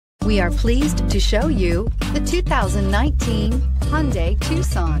We are pleased to show you the 2019 Hyundai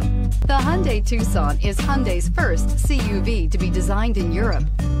Tucson. The Hyundai Tucson is Hyundai's first CUV to be designed in Europe.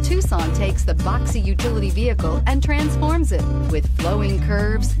 Tucson takes the boxy utility vehicle and transforms it. With flowing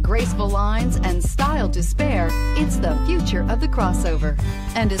curves, graceful lines, and style to spare, it's the future of the crossover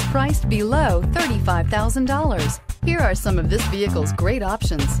and is priced below $35,000. Here are some of this vehicle's great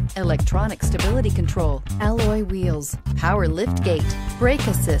options: electronic stability control, alloy wheels, power liftgate, brake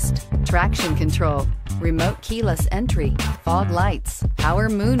assist, traction control, remote keyless entry, fog lights, power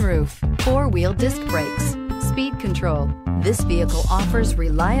moonroof, four-wheel disc brakes, speed control. This vehicle offers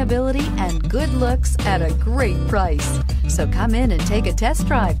reliability and good looks at a great price. So come in and take a test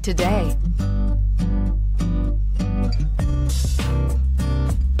drive today.